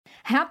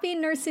Happy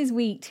Nurses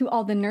Week to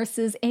all the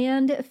nurses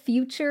and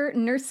future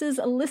nurses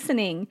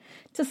listening.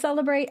 To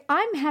celebrate,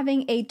 I'm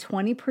having a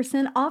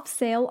 20% off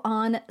sale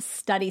on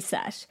Study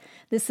Sesh.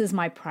 This is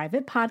my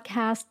private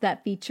podcast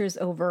that features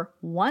over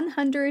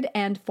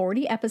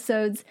 140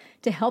 episodes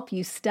to help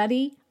you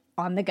study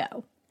on the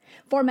go.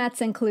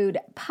 Formats include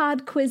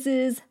pod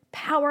quizzes,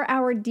 power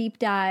hour deep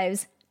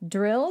dives,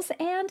 drills,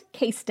 and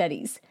case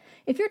studies.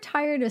 If you're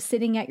tired of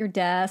sitting at your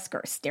desk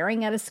or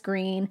staring at a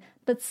screen,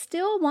 but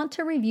still want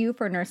to review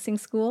for nursing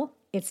school,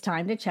 it's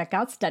time to check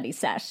out Study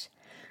Sesh.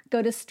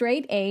 Go to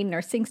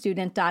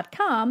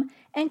straightanursingstudent.com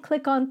and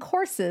click on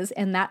Courses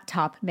in that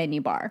top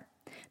menu bar.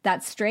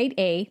 That's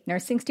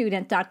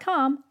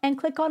straightanursingstudent.com and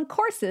click on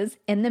Courses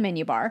in the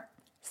menu bar.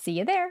 See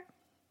you there.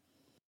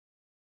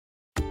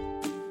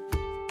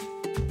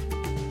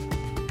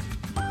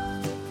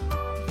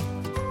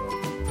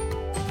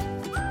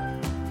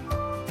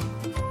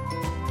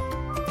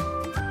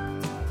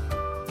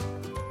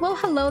 Well,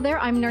 hello there.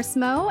 I'm Nurse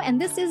Mo, and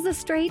this is the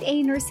Straight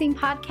A Nursing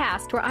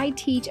Podcast, where I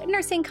teach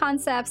nursing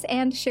concepts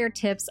and share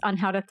tips on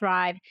how to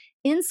thrive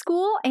in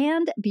school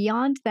and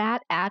beyond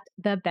that at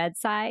the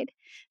bedside.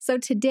 So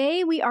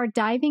today we are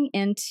diving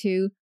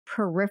into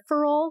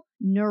peripheral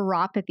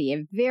neuropathy,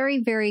 a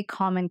very, very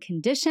common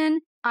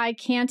condition. I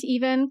can't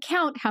even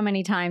count how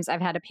many times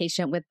I've had a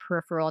patient with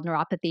peripheral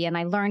neuropathy, and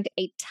I learned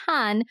a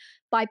ton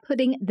by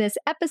putting this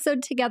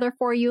episode together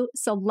for you.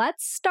 So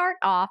let's start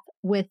off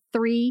with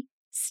 3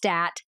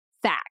 stat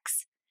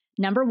facts.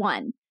 Number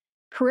 1,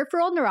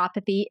 peripheral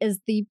neuropathy is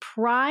the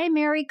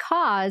primary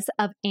cause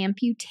of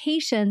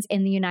amputations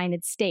in the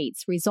United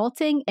States,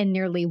 resulting in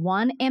nearly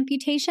 1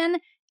 amputation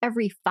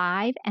every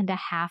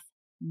 5.5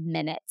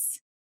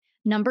 minutes.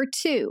 Number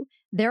 2,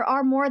 there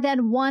are more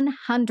than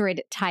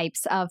 100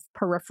 types of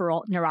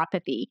peripheral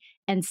neuropathy,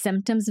 and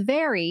symptoms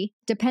vary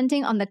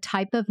depending on the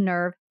type of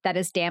nerve that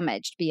is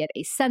damaged, be it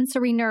a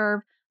sensory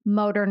nerve,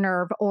 motor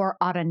nerve, or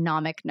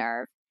autonomic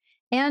nerve.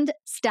 And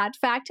stat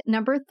fact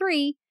number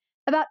 3,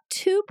 about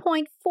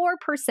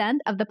 2.4%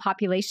 of the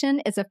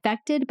population is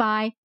affected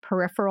by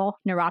peripheral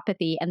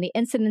neuropathy, and the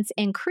incidence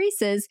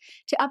increases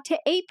to up to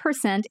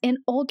 8% in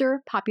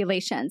older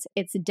populations.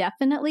 It's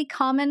definitely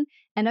common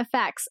and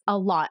affects a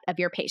lot of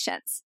your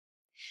patients.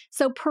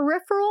 So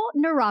peripheral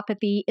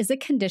neuropathy is a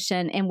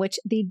condition in which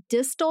the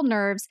distal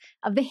nerves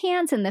of the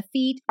hands and the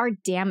feet are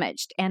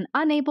damaged and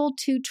unable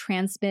to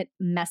transmit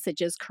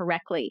messages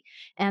correctly.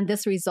 And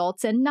this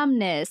results in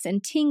numbness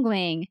and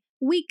tingling,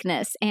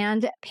 weakness,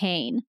 and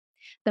pain.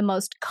 The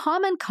most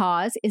common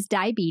cause is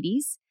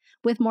diabetes,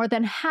 with more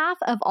than half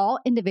of all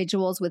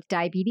individuals with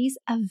diabetes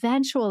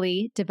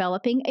eventually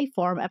developing a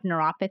form of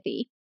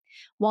neuropathy.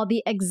 While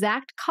the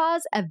exact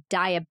cause of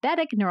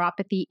diabetic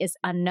neuropathy is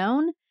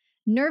unknown,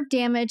 nerve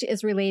damage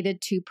is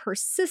related to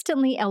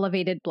persistently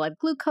elevated blood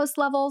glucose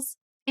levels,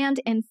 and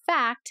in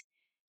fact,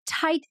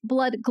 tight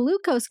blood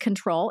glucose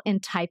control in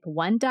type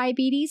 1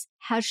 diabetes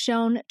has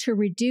shown to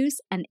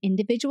reduce an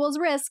individual's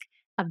risk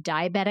of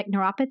diabetic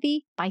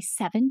neuropathy by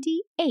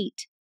 78%.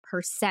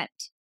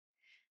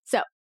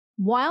 So,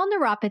 while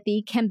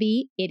neuropathy can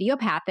be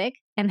idiopathic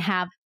and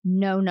have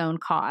no known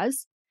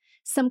cause,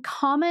 some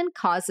common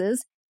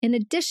causes in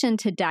addition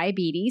to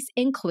diabetes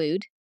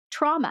include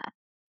trauma.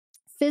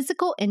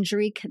 Physical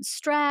injury can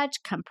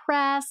stretch,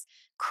 compress,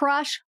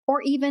 crush,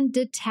 or even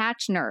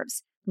detach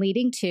nerves,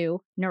 leading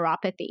to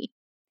neuropathy.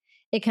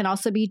 It can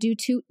also be due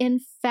to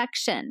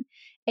infection.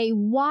 A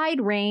wide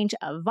range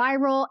of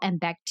viral and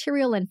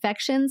bacterial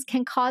infections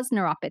can cause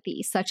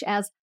neuropathy, such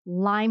as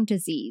Lyme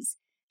disease,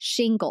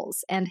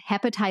 shingles, and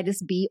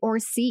hepatitis B or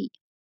C.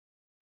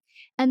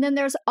 And then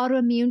there's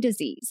autoimmune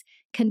disease,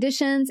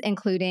 conditions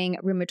including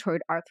rheumatoid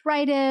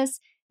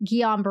arthritis,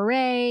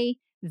 Guillain-Barré,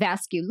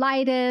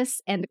 vasculitis,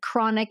 and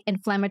chronic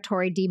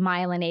inflammatory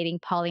demyelinating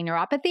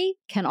polyneuropathy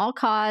can all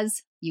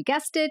cause, you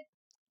guessed it,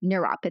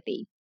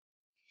 neuropathy.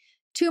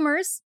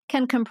 Tumors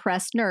can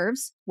compress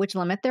nerves, which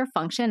limit their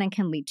function and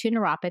can lead to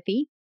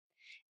neuropathy.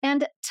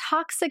 And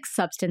toxic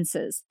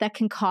substances that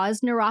can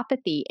cause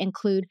neuropathy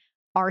include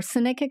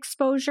arsenic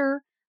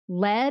exposure,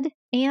 lead,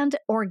 and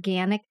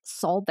organic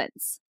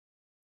solvents.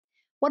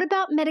 What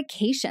about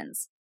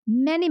medications?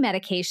 Many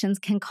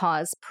medications can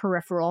cause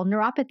peripheral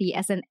neuropathy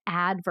as an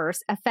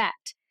adverse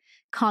effect.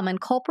 Common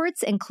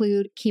culprits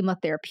include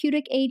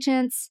chemotherapeutic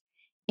agents,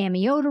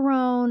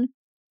 amiodarone,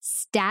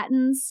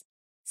 statins,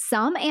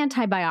 some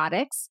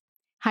antibiotics,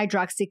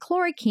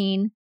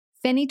 hydroxychloroquine,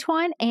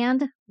 phenytoin,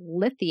 and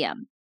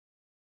lithium.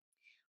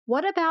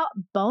 What about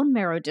bone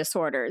marrow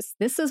disorders?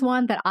 This is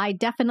one that I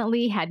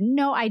definitely had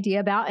no idea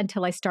about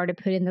until I started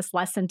putting this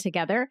lesson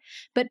together.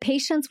 But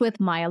patients with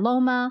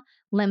myeloma,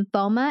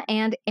 lymphoma,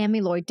 and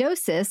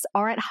amyloidosis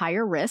are at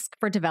higher risk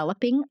for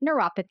developing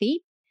neuropathy.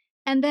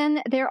 And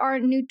then there are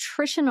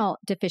nutritional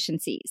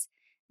deficiencies.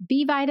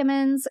 B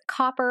vitamins,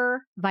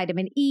 copper,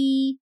 vitamin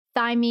E,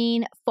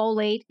 thiamine,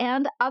 folate,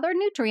 and other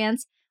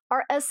nutrients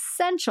are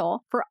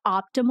essential for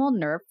optimal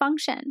nerve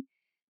function.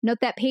 Note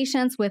that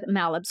patients with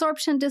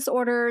malabsorption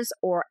disorders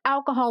or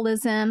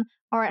alcoholism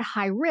are at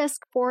high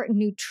risk for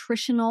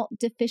nutritional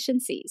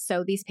deficiencies.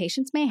 So these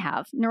patients may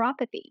have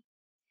neuropathy.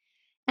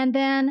 And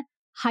then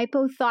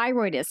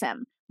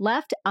hypothyroidism.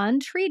 Left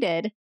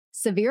untreated,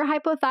 severe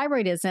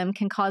hypothyroidism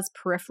can cause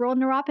peripheral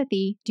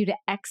neuropathy due to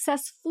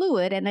excess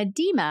fluid and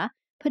edema,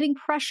 putting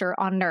pressure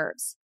on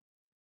nerves.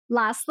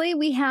 Lastly,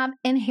 we have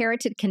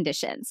inherited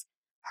conditions.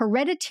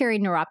 Hereditary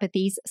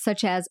neuropathies,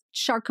 such as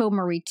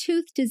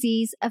Charcot-Marie-Tooth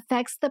disease,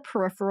 affects the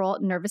peripheral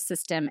nervous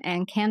system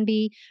and can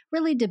be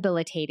really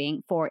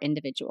debilitating for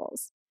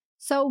individuals.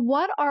 So,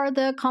 what are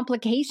the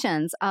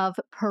complications of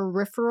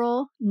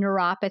peripheral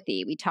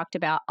neuropathy? We talked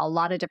about a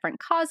lot of different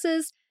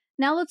causes.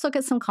 Now, let's look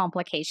at some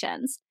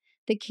complications.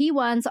 The key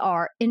ones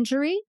are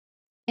injury,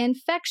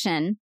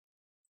 infection,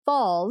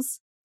 falls,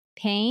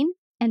 pain,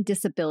 and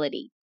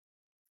disability.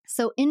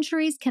 So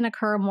injuries can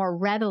occur more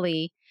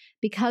readily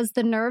because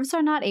the nerves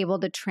are not able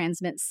to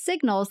transmit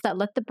signals that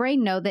let the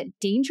brain know that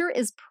danger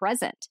is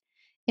present.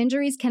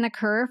 Injuries can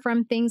occur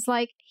from things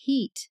like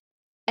heat,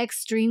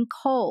 extreme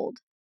cold,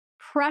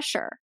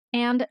 pressure,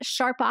 and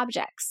sharp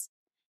objects.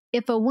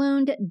 If a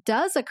wound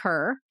does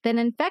occur, then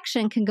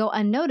infection can go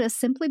unnoticed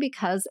simply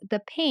because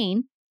the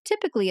pain,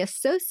 typically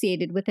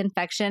associated with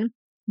infection,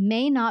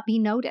 may not be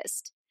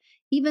noticed.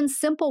 Even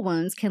simple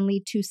wounds can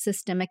lead to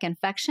systemic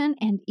infection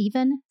and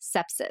even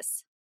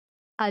sepsis.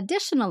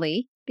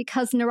 Additionally,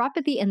 because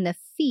neuropathy in the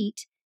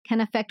feet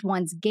can affect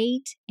one's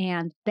gait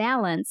and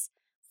balance,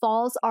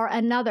 falls are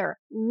another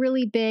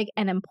really big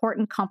and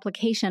important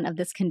complication of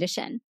this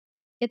condition.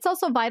 It's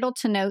also vital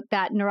to note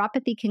that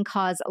neuropathy can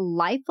cause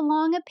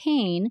lifelong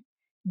pain,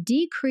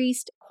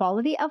 decreased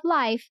quality of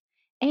life,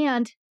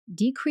 and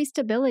decreased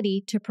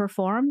ability to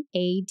perform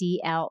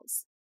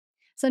ADLs.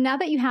 So now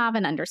that you have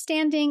an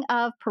understanding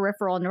of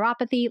peripheral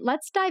neuropathy,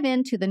 let's dive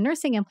into the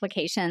nursing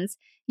implications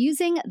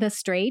using the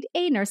straight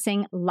A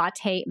nursing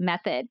latte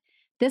method.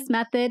 This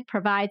method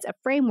provides a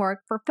framework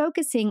for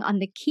focusing on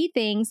the key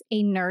things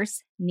a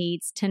nurse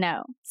needs to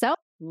know. So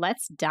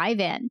let's dive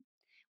in.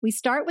 We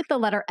start with the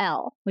letter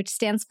L, which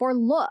stands for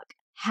look.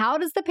 How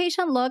does the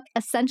patient look?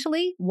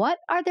 Essentially, what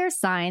are their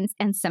signs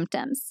and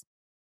symptoms?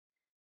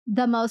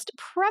 The most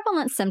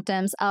prevalent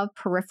symptoms of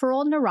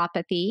peripheral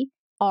neuropathy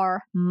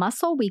are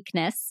muscle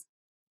weakness,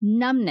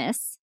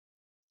 numbness,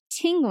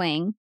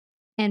 tingling,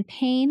 and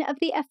pain of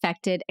the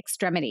affected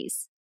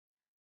extremities.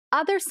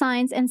 Other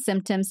signs and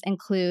symptoms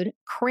include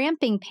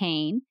cramping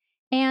pain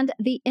and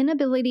the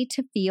inability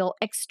to feel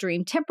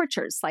extreme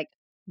temperatures like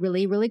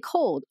really, really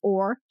cold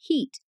or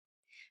heat.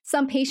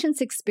 Some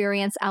patients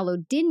experience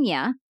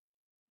allodynia,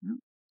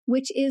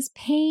 which is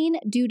pain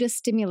due to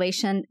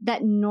stimulation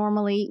that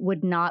normally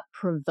would not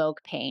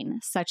provoke pain,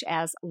 such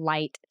as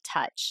light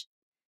touch.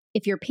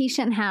 If your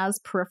patient has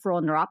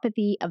peripheral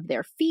neuropathy of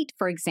their feet,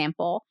 for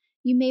example,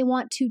 you may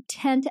want to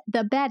tent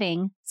the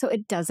bedding so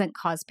it doesn't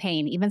cause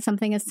pain. Even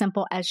something as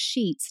simple as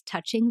sheets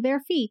touching their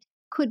feet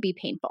could be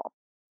painful.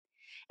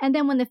 And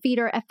then when the feet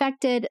are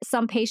affected,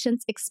 some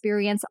patients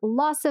experience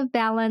loss of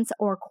balance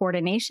or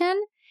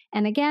coordination,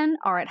 and again,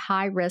 are at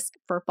high risk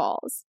for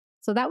falls.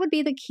 So that would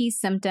be the key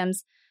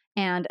symptoms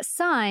and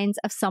signs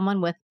of someone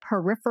with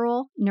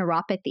peripheral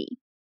neuropathy.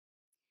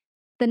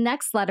 The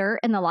next letter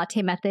in the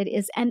latte method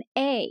is an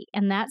A,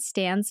 and that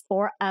stands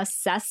for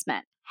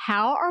assessment.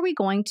 How are we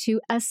going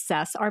to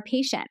assess our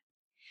patient?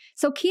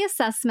 So key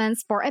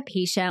assessments for a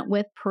patient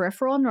with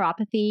peripheral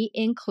neuropathy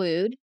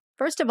include,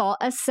 first of all,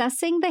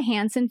 assessing the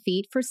hands and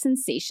feet for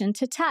sensation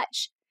to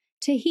touch,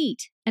 to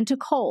heat, and to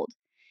cold.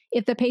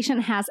 If the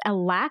patient has a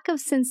lack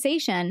of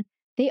sensation,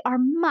 they are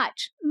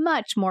much,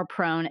 much more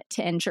prone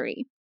to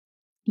injury.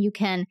 You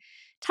can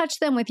touch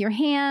them with your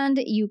hand.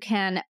 You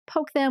can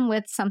poke them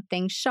with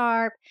something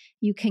sharp.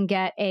 You can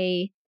get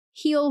a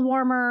heel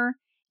warmer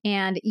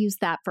and use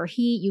that for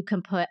heat. You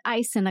can put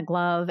ice in a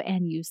glove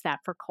and use that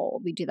for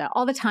cold. We do that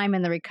all the time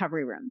in the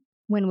recovery room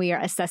when we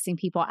are assessing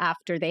people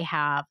after they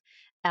have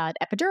an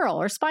epidural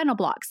or spinal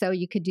block. So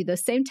you could do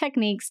those same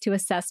techniques to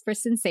assess for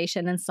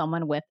sensation in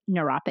someone with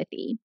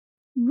neuropathy.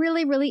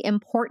 Really, really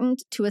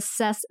important to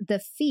assess the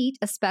feet,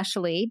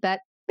 especially, but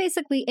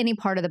basically any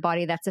part of the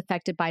body that's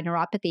affected by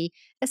neuropathy,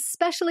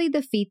 especially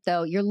the feet,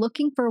 though. You're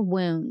looking for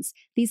wounds.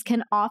 These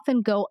can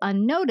often go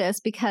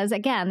unnoticed because,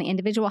 again, the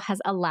individual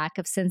has a lack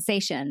of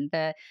sensation.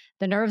 The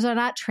nerves are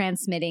not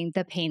transmitting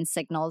the pain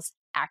signals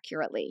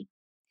accurately.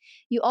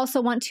 You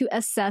also want to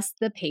assess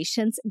the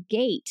patient's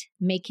gait,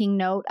 making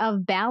note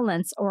of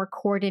balance or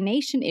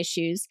coordination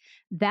issues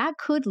that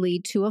could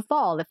lead to a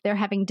fall. If they're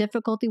having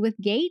difficulty with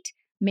gait,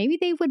 maybe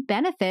they would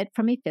benefit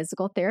from a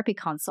physical therapy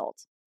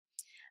consult.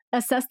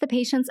 Assess the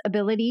patient's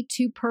ability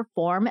to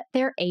perform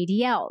their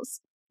ADLs.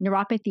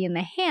 Neuropathy in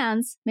the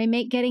hands may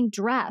make getting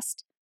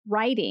dressed,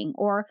 writing,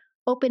 or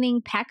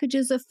opening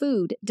packages of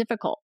food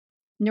difficult.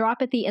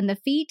 Neuropathy in the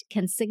feet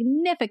can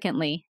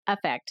significantly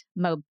affect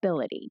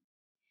mobility.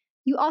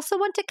 You also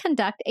want to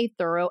conduct a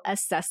thorough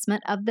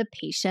assessment of the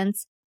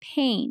patient's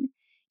pain.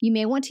 You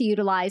may want to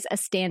utilize a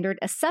standard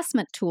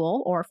assessment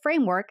tool or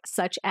framework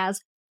such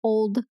as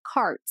OLD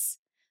CARTS.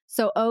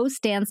 So O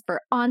stands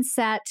for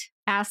onset,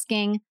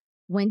 asking,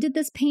 When did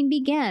this pain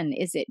begin?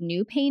 Is it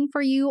new pain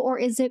for you or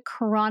is it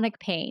chronic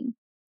pain?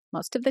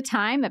 Most of the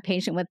time, a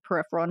patient with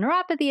peripheral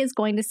neuropathy is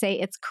going to say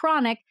it's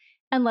chronic,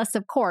 unless,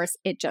 of course,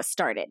 it just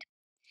started.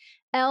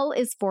 L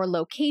is for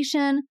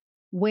location.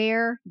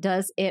 Where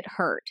does it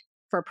hurt?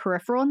 For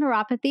peripheral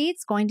neuropathy,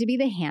 it's going to be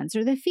the hands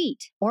or the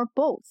feet, or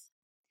both.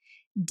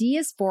 D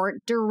is for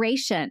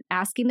duration,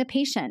 asking the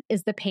patient,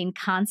 is the pain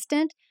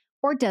constant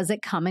or does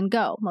it come and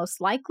go?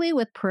 Most likely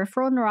with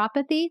peripheral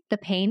neuropathy, the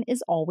pain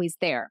is always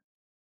there.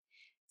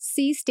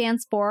 C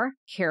stands for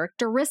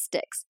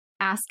characteristics,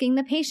 asking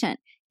the patient,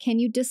 can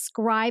you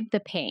describe the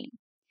pain?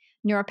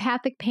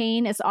 Neuropathic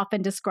pain is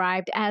often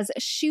described as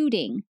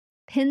shooting,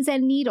 pins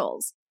and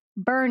needles,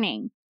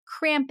 burning,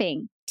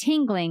 cramping,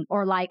 tingling,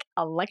 or like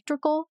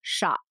electrical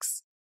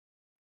shocks.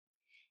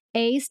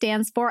 A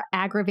stands for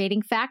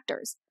aggravating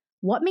factors.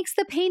 What makes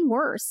the pain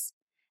worse?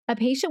 A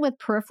patient with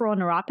peripheral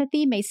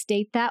neuropathy may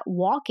state that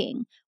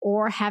walking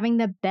or having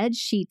the bed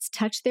sheets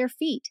touch their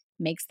feet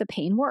makes the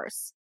pain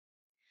worse.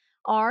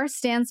 R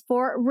stands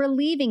for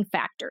relieving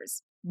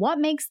factors. What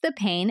makes the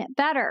pain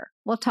better?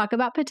 We'll talk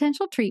about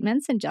potential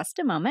treatments in just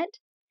a moment.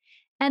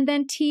 And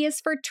then T is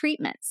for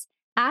treatments,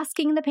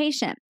 asking the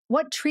patient,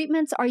 what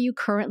treatments are you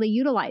currently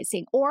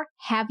utilizing or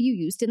have you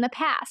used in the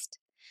past?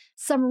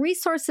 Some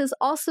resources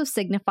also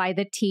signify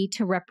the T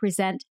to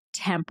represent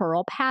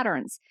temporal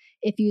patterns.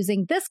 If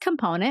using this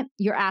component,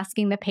 you're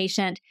asking the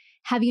patient,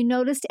 have you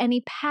noticed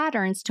any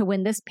patterns to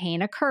when this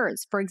pain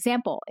occurs? For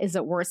example, is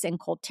it worse in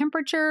cold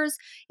temperatures?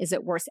 Is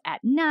it worse at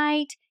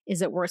night?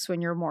 Is it worse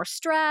when you're more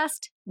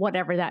stressed?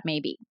 Whatever that may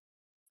be.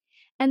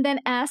 And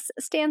then S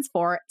stands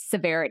for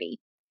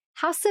severity.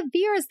 How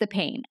severe is the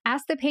pain?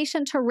 Ask the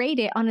patient to rate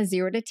it on a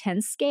 0 to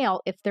 10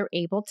 scale if they're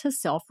able to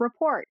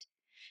self-report.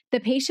 The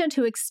patient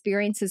who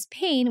experiences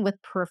pain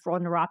with peripheral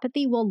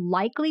neuropathy will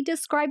likely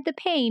describe the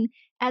pain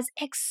as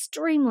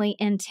extremely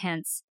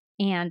intense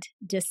and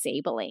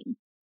disabling.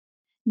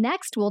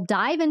 Next, we'll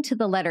dive into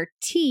the letter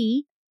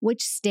T,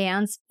 which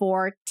stands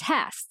for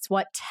tests.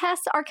 What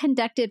tests are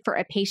conducted for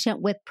a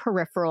patient with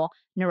peripheral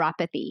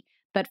neuropathy?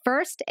 But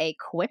first, a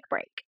quick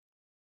break.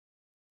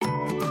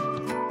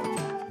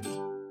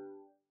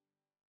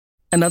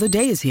 Another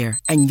day is here,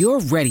 and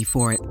you're ready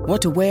for it.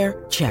 What to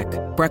wear? Check.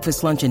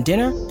 Breakfast, lunch, and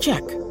dinner?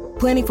 Check.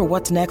 Planning for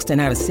what's next and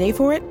how to save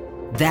for it?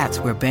 That's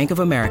where Bank of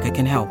America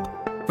can help.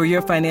 For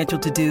your financial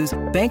to-dos,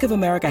 Bank of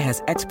America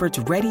has experts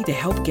ready to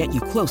help get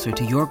you closer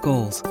to your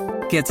goals.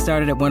 Get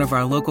started at one of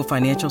our local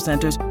financial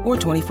centers or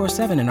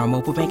 24/7 in our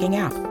mobile banking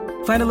app.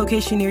 Find a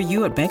location near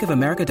you at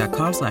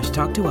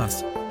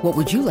bankofamerica.com/talktous. What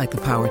would you like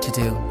the power to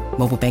do?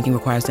 Mobile banking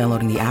requires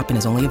downloading the app and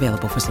is only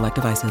available for select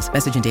devices.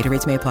 Message and data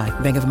rates may apply.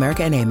 Bank of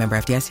America N.A., member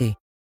FDIC.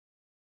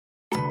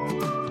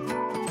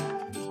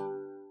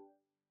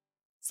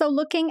 So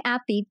looking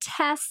at the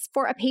tests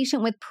for a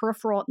patient with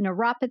peripheral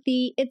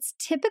neuropathy, it's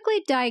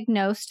typically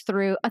diagnosed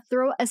through a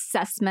thorough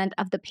assessment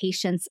of the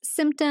patient's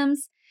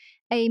symptoms,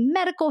 a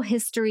medical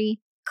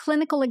history,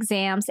 clinical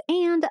exams,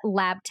 and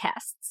lab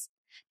tests.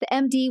 The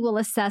MD will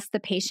assess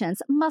the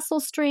patient's muscle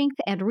strength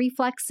and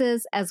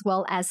reflexes, as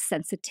well as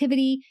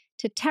sensitivity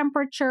to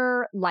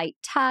temperature, light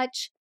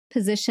touch,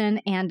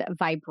 position, and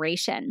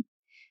vibration.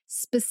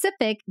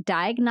 Specific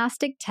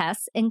diagnostic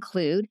tests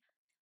include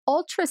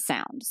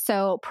ultrasound.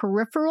 So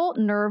peripheral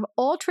nerve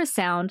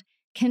ultrasound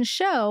can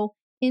show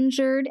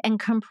injured and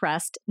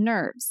compressed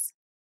nerves.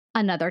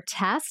 Another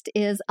test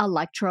is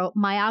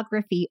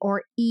electromyography,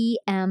 or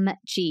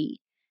EMG.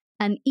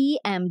 An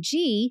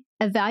EMG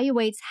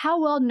evaluates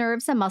how well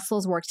nerves and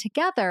muscles work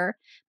together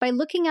by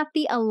looking at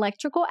the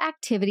electrical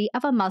activity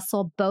of a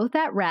muscle both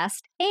at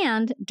rest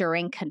and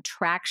during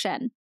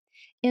contraction.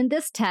 In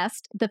this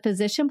test, the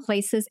physician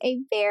places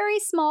a very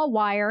small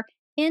wire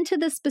into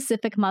the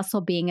specific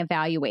muscle being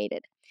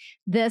evaluated.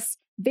 This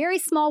very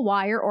small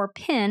wire or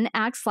pin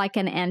acts like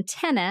an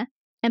antenna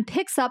and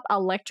picks up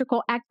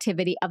electrical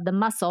activity of the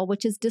muscle,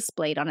 which is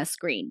displayed on a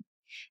screen.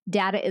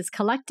 Data is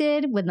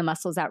collected when the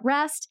muscle is at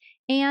rest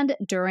and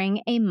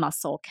during a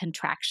muscle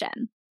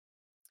contraction.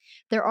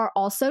 There are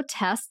also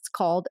tests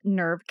called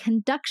nerve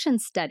conduction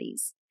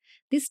studies.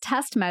 This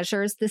test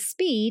measures the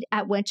speed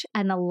at which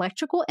an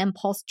electrical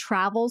impulse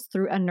travels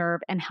through a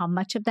nerve and how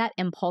much of that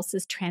impulse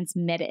is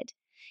transmitted.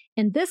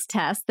 In this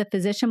test, the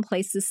physician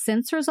places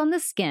sensors on the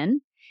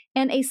skin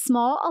and a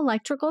small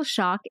electrical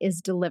shock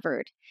is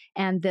delivered,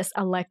 and this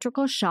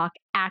electrical shock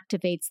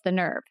activates the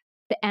nerve.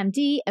 The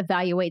MD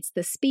evaluates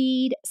the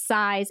speed,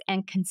 size,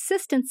 and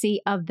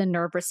consistency of the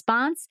nerve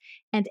response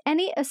and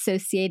any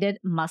associated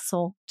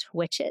muscle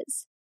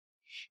twitches.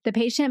 The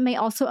patient may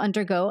also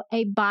undergo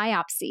a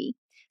biopsy.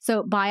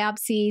 So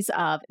biopsies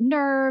of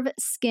nerve,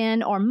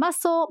 skin, or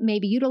muscle may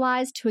be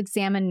utilized to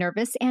examine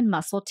nervous and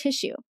muscle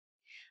tissue.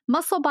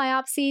 Muscle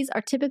biopsies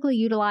are typically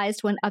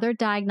utilized when other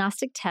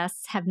diagnostic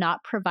tests have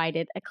not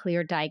provided a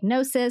clear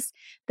diagnosis.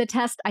 The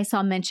test I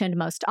saw mentioned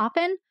most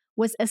often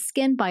was a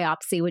skin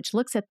biopsy, which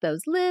looks at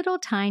those little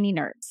tiny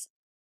nerves.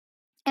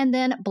 And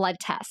then blood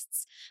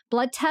tests.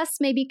 Blood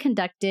tests may be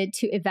conducted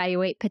to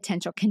evaluate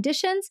potential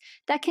conditions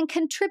that can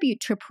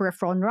contribute to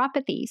peripheral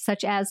neuropathy,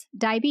 such as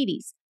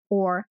diabetes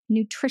or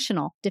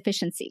nutritional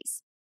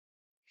deficiencies.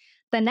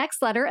 The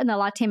next letter in the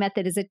latte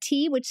method is a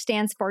T, which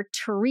stands for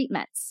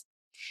treatments.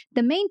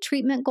 The main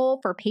treatment goal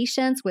for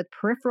patients with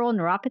peripheral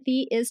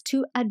neuropathy is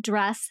to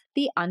address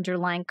the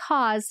underlying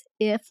cause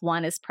if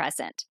one is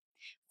present.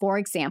 For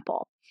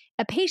example,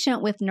 a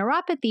patient with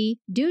neuropathy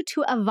due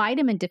to a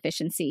vitamin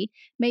deficiency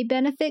may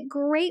benefit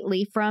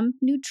greatly from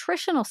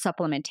nutritional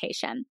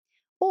supplementation,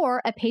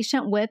 or a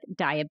patient with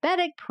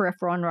diabetic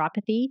peripheral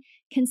neuropathy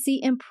can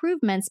see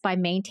improvements by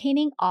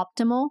maintaining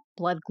optimal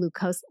blood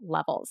glucose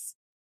levels.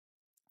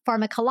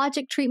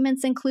 Pharmacologic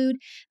treatments include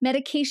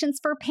medications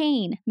for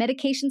pain,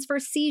 medications for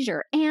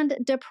seizure, and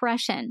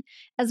depression,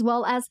 as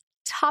well as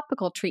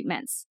topical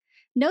treatments.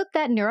 Note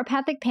that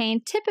neuropathic pain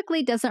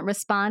typically doesn't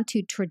respond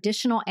to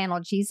traditional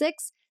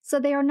analgesics, so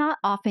they are not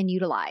often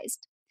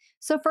utilized.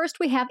 So first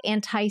we have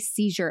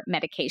anti-seizure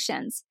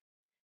medications.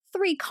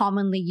 3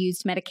 commonly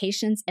used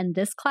medications in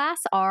this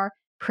class are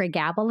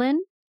pregabalin,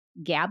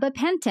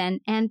 gabapentin,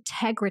 and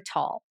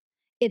Tegretol.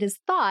 It is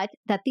thought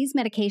that these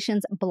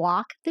medications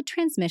block the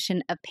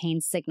transmission of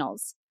pain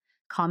signals.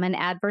 Common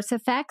adverse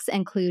effects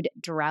include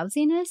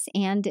drowsiness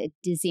and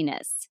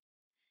dizziness.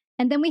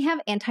 And then we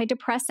have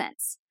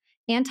antidepressants.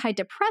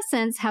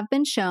 Antidepressants have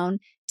been shown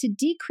to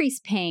decrease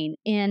pain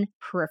in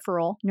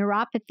peripheral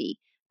neuropathy,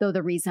 though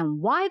the reason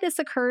why this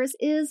occurs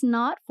is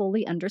not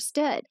fully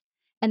understood.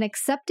 An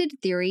accepted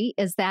theory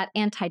is that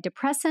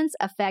antidepressants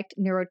affect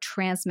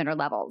neurotransmitter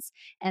levels,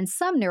 and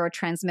some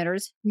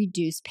neurotransmitters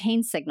reduce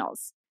pain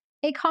signals.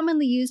 A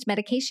commonly used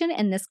medication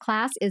in this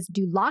class is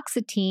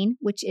duloxetine,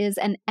 which is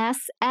an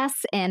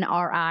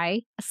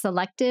SSNRI, a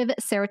selective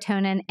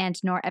serotonin and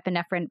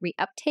norepinephrine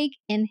reuptake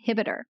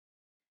inhibitor.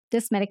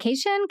 This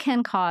medication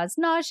can cause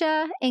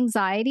nausea,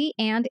 anxiety,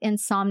 and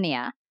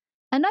insomnia.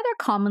 Another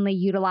commonly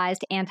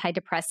utilized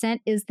antidepressant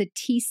is the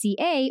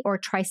TCA, or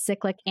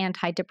tricyclic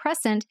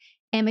antidepressant,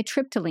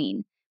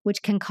 amitriptyline,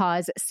 which can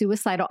cause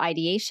suicidal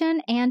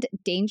ideation and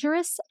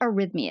dangerous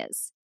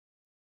arrhythmias.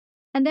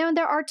 And then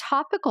there are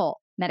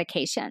topical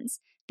medications.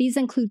 These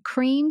include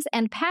creams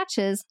and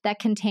patches that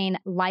contain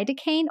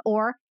lidocaine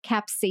or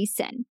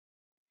capsaicin.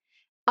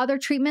 Other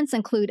treatments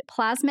include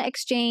plasma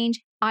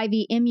exchange,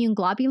 IV immune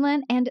globulin,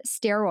 and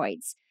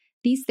steroids.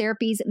 These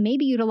therapies may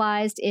be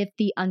utilized if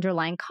the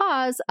underlying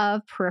cause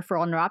of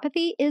peripheral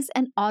neuropathy is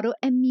an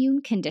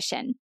autoimmune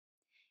condition.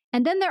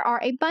 And then there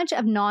are a bunch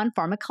of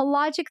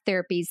non-pharmacologic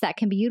therapies that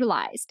can be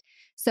utilized.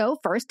 So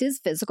first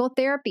is physical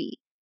therapy.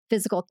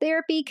 Physical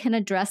therapy can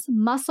address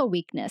muscle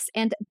weakness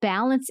and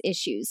balance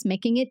issues,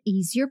 making it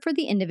easier for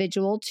the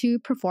individual to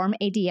perform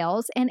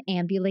ADLs and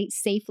ambulate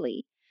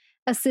safely.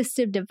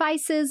 Assistive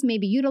devices may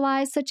be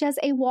utilized, such as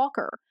a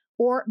walker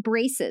or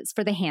braces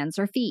for the hands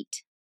or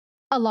feet.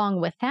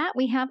 Along with that,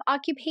 we have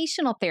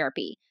occupational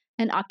therapy.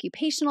 An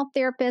occupational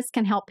therapist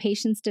can help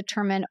patients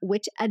determine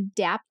which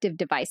adaptive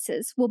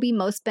devices will be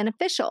most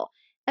beneficial,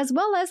 as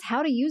well as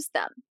how to use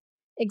them.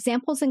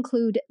 Examples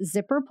include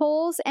zipper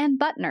pulls and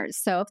buttoners,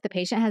 so if the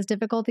patient has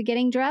difficulty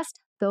getting dressed,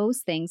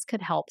 those things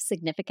could help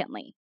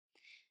significantly.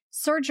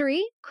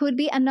 Surgery could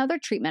be another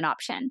treatment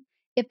option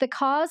if the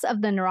cause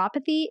of the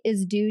neuropathy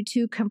is due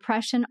to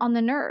compression on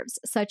the nerves,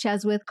 such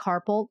as with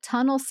carpal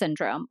tunnel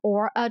syndrome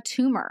or a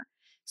tumor.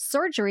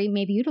 Surgery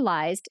may be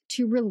utilized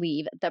to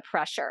relieve the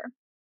pressure.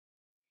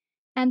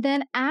 And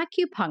then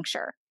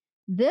acupuncture.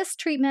 This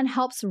treatment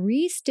helps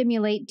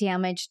re-stimulate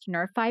damaged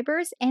nerve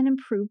fibers and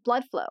improve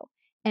blood flow,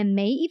 and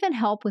may even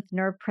help with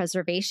nerve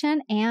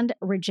preservation and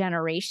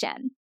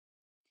regeneration.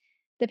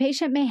 The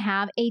patient may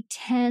have a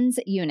TENS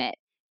unit.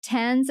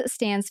 TENS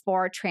stands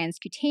for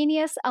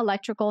transcutaneous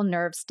electrical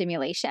nerve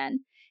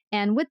stimulation.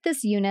 And with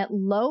this unit,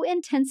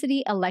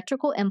 low-intensity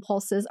electrical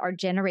impulses are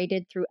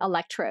generated through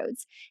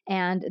electrodes.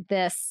 And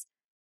this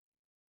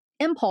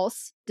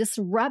impulse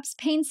disrupts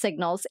pain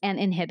signals and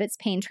inhibits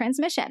pain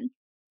transmission.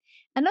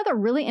 Another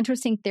really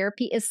interesting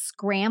therapy is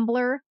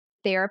scrambler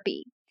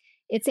therapy.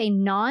 It's a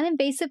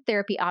non-invasive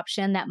therapy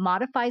option that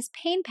modifies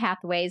pain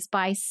pathways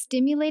by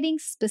stimulating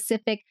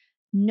specific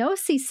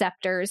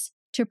nociceptors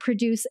to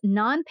produce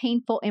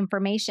non-painful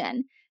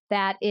information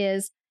that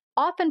is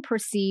often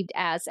perceived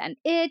as an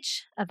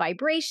itch, a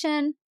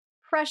vibration,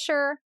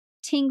 pressure,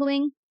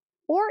 tingling,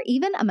 or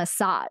even a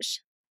massage.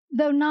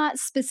 Though not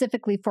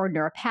specifically for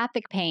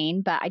neuropathic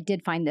pain, but I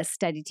did find this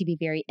study to be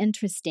very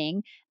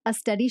interesting. A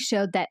study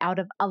showed that out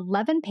of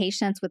 11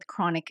 patients with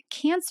chronic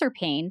cancer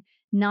pain,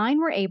 9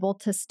 were able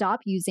to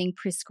stop using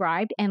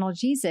prescribed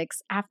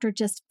analgesics after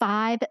just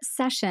 5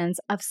 sessions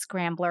of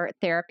scrambler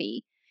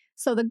therapy.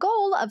 So the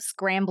goal of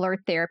scrambler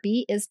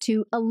therapy is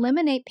to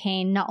eliminate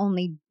pain not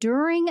only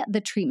during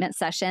the treatment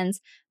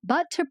sessions,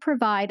 but to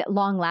provide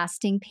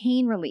long-lasting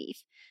pain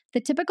relief.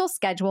 The typical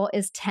schedule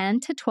is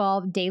 10 to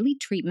 12 daily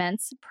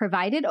treatments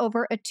provided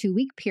over a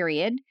 2-week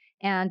period,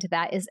 and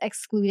that is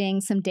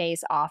excluding some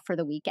days off for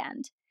the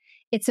weekend.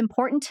 It's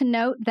important to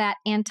note that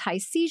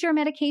anti-seizure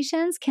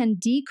medications can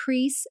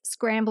decrease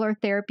scrambler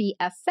therapy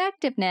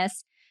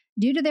effectiveness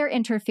due to their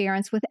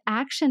interference with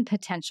action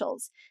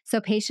potentials.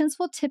 So patients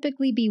will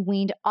typically be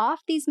weaned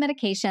off these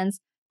medications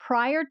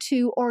prior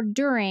to or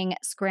during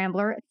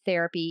scrambler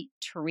therapy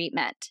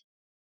treatment.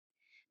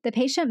 The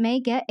patient may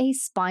get a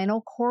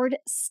spinal cord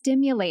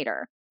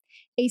stimulator.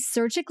 A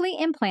surgically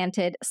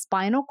implanted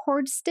spinal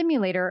cord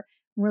stimulator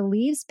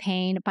relieves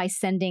pain by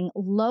sending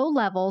low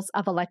levels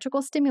of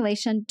electrical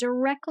stimulation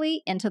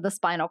directly into the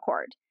spinal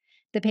cord.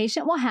 The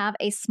patient will have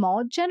a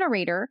small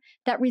generator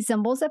that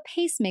resembles a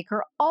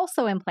pacemaker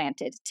also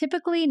implanted,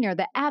 typically near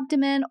the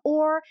abdomen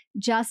or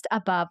just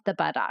above the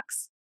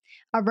buttocks.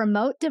 A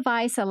remote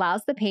device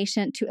allows the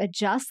patient to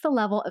adjust the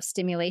level of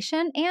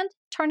stimulation and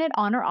turn it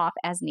on or off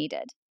as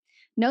needed.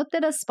 Note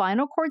that a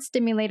spinal cord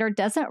stimulator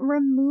doesn't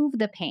remove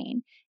the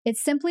pain. It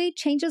simply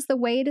changes the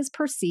way it is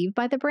perceived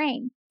by the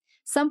brain.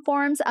 Some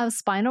forms of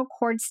spinal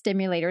cord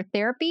stimulator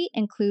therapy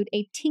include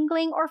a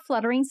tingling or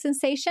fluttering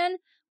sensation,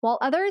 while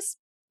others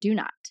do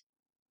not.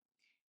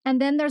 And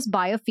then there's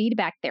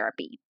biofeedback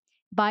therapy.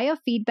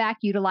 Biofeedback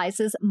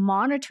utilizes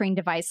monitoring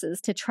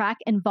devices to track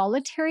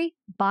involuntary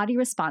body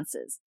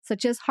responses,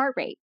 such as heart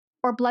rate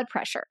or blood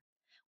pressure,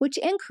 which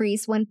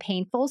increase when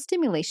painful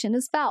stimulation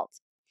is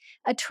felt.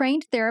 A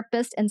trained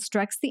therapist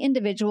instructs the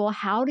individual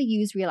how to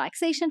use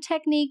relaxation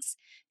techniques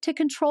to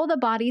control the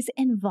body's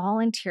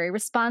involuntary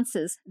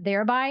responses,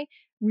 thereby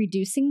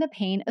reducing the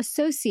pain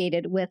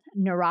associated with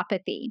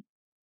neuropathy.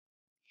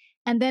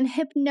 And then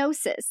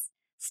hypnosis.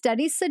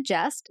 Studies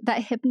suggest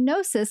that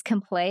hypnosis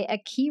can play a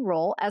key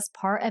role as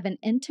part of an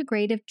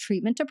integrative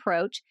treatment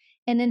approach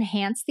and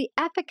enhance the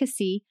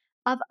efficacy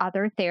of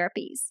other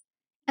therapies.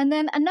 And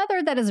then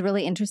another that is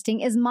really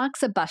interesting is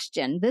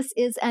moxibustion. This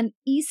is an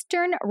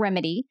Eastern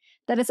remedy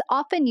that is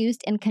often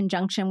used in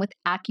conjunction with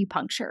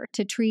acupuncture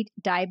to treat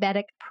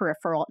diabetic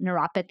peripheral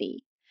neuropathy.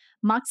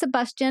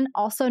 Moxibustion,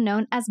 also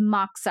known as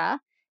moxa,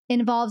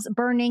 involves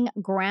burning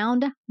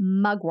ground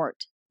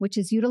mugwort, which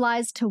is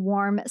utilized to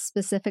warm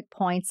specific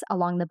points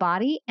along the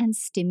body and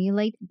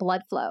stimulate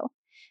blood flow.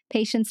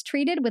 Patients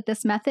treated with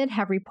this method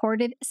have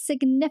reported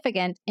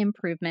significant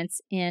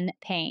improvements in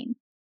pain.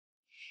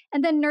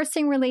 And then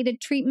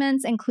nursing-related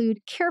treatments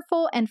include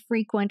careful and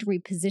frequent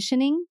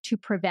repositioning to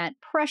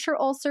prevent pressure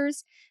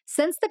ulcers,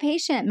 since the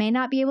patient may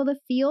not be able to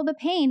feel the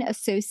pain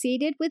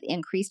associated with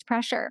increased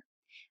pressure.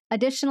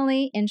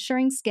 Additionally,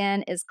 ensuring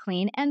skin is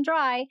clean and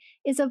dry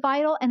is a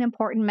vital and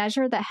important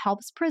measure that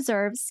helps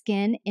preserve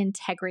skin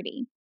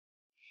integrity.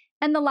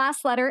 And the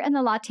last letter in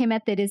the latte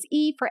method is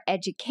E for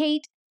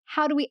educate.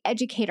 How do we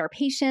educate our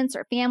patients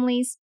or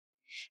families?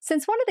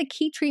 Since one of the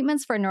key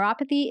treatments for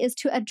neuropathy is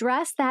to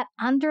address that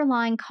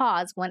underlying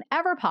cause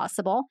whenever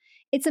possible,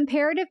 it's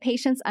imperative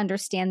patients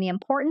understand the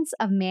importance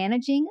of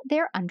managing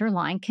their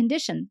underlying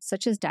condition,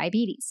 such as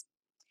diabetes.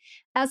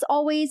 As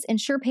always,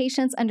 ensure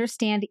patients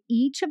understand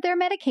each of their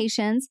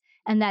medications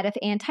and that if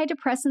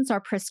antidepressants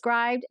are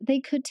prescribed, they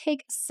could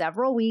take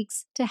several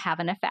weeks to have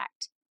an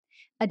effect.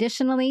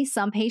 Additionally,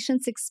 some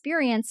patients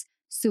experience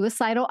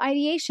suicidal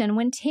ideation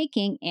when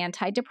taking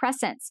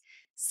antidepressants.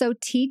 So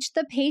teach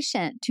the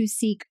patient to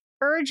seek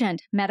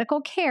urgent medical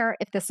care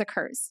if this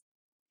occurs.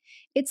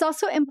 It's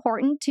also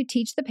important to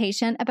teach the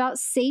patient about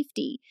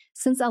safety,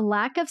 since a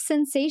lack of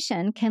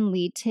sensation can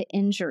lead to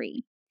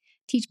injury.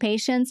 Teach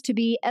patients to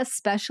be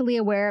especially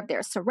aware of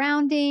their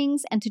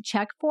surroundings and to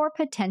check for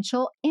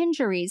potential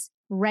injuries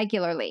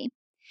regularly.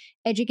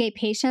 Educate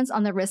patients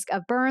on the risk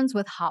of burns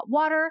with hot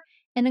water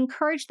and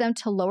encourage them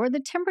to lower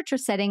the temperature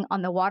setting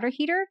on the water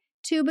heater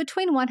to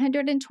between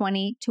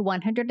 120 to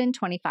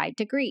 125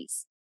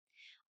 degrees.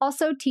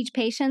 Also, teach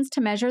patients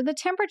to measure the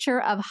temperature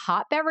of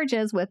hot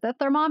beverages with a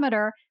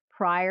thermometer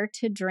prior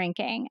to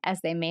drinking,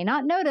 as they may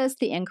not notice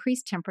the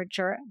increased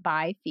temperature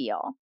by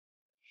feel.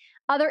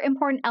 Other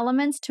important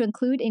elements to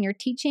include in your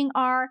teaching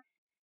are: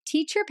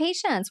 teach your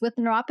patients with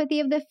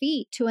neuropathy of the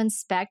feet to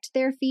inspect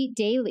their feet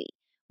daily,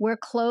 wear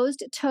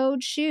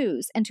closed-toed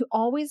shoes, and to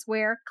always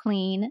wear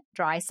clean,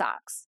 dry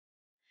socks.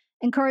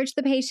 Encourage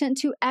the patient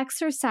to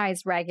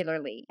exercise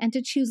regularly and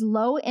to choose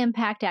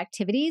low-impact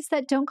activities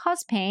that don't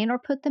cause pain or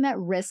put them at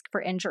risk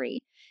for injury.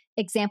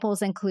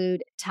 Examples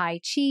include Tai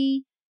Chi,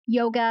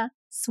 yoga,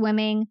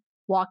 swimming,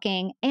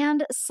 walking,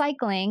 and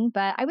cycling,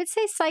 but I would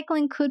say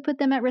cycling could put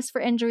them at risk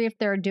for injury if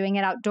they're doing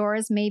it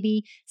outdoors,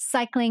 maybe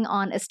cycling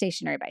on a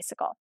stationary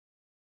bicycle.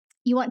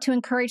 You want to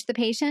encourage the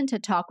patient to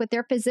talk with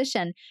their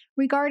physician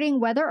regarding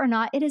whether or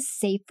not it is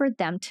safe for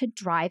them to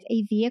drive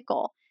a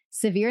vehicle.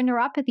 Severe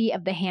neuropathy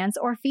of the hands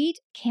or feet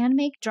can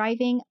make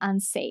driving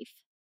unsafe.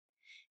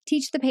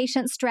 Teach the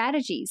patient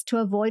strategies to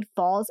avoid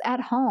falls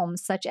at home,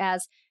 such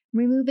as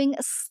removing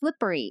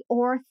slippery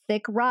or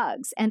thick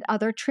rugs and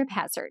other trip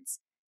hazards,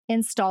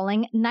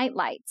 installing night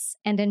lights,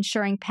 and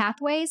ensuring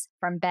pathways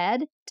from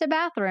bed to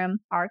bathroom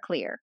are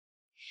clear.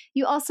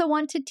 You also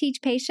want to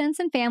teach patients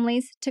and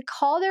families to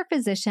call their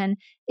physician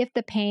if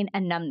the pain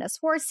and numbness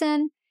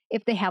worsen,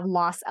 if they have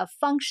loss of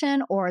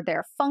function or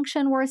their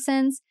function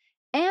worsens,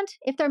 and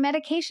if their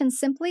medication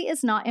simply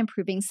is not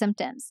improving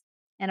symptoms.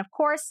 And of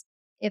course,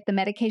 if the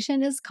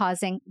medication is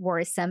causing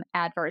worrisome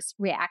adverse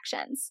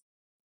reactions.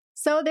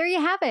 So there you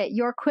have it,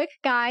 your quick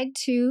guide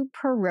to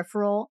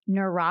peripheral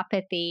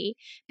neuropathy.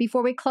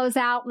 Before we close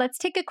out, let's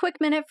take a quick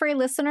minute for a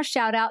listener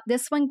shout out.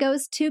 This one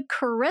goes to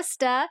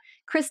Krista.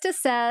 Krista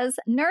says,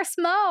 Nurse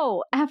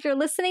Mo, after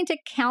listening to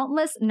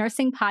countless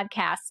nursing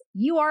podcasts,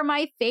 you are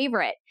my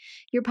favorite.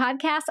 Your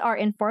podcasts are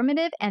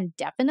informative and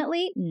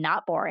definitely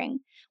not boring.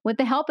 With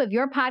the help of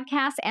your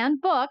podcast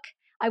and book,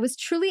 I was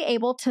truly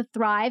able to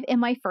thrive in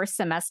my first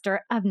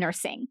semester of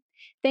nursing.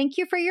 Thank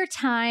you for your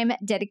time,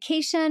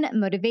 dedication,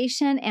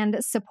 motivation, and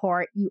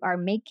support. You are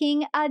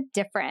making a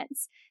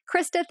difference.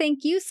 Krista,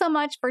 thank you so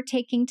much for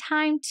taking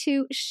time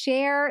to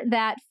share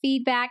that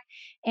feedback.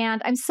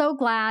 And I'm so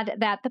glad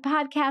that the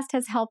podcast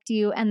has helped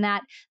you and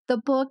that the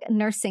book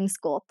Nursing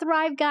School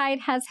Thrive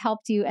Guide has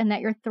helped you and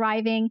that you're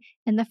thriving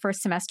in the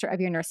first semester of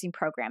your nursing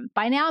program.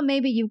 By now,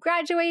 maybe you've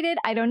graduated.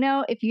 I don't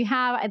know. If you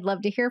have, I'd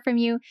love to hear from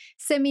you.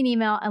 Send me an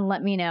email and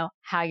let me know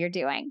how you're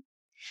doing.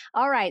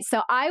 All right,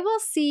 so I will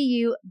see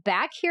you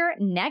back here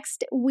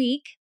next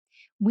week.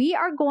 We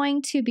are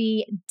going to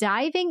be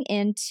diving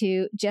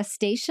into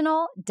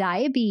gestational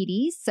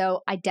diabetes.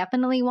 So I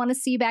definitely want to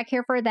see you back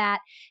here for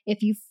that.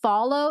 If you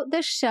follow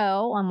the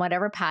show on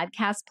whatever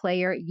podcast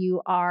player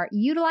you are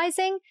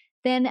utilizing,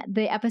 then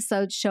the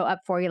episodes show up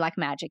for you like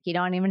magic. You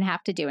don't even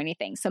have to do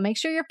anything. So make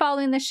sure you're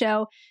following the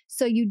show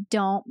so you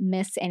don't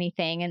miss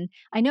anything. And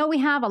I know we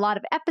have a lot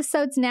of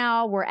episodes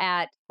now. We're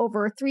at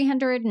over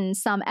 300 and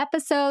some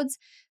episodes.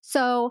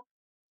 So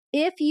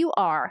if you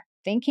are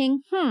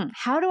thinking,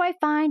 how do I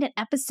find an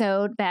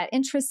episode that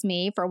interests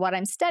me for what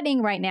I'm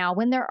studying right now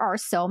when there are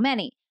so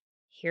many?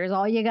 Here's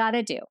all you got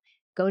to do.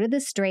 Go to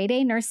the Straight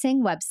A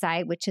Nursing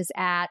website, which is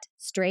at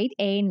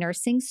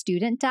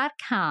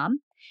straightanursingstudent.com.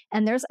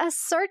 And there's a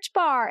search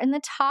bar in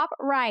the top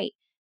right.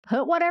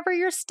 Put whatever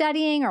you're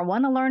studying or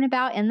want to learn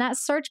about in that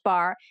search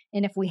bar.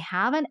 And if we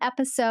have an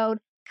episode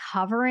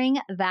covering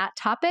that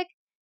topic,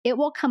 it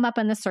will come up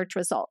in the search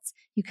results.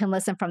 You can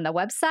listen from the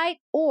website,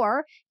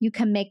 or you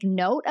can make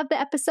note of the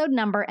episode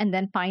number and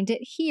then find it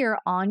here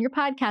on your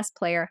podcast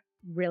player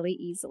really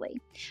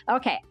easily.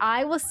 Okay,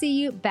 I will see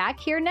you back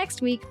here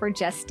next week for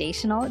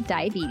gestational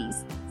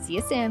diabetes. See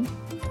you soon.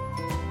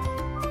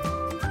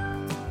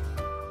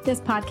 This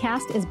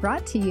podcast is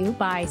brought to you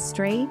by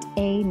Straight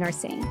A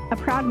Nursing, a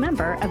proud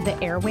member of the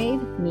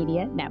Airwave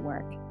Media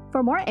Network.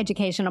 For more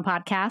educational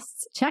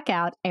podcasts, check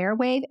out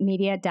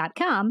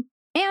airwavemedia.com.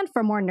 And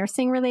for more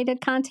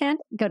nursing-related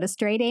content, go to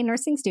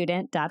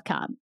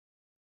straightanursingstudent.com.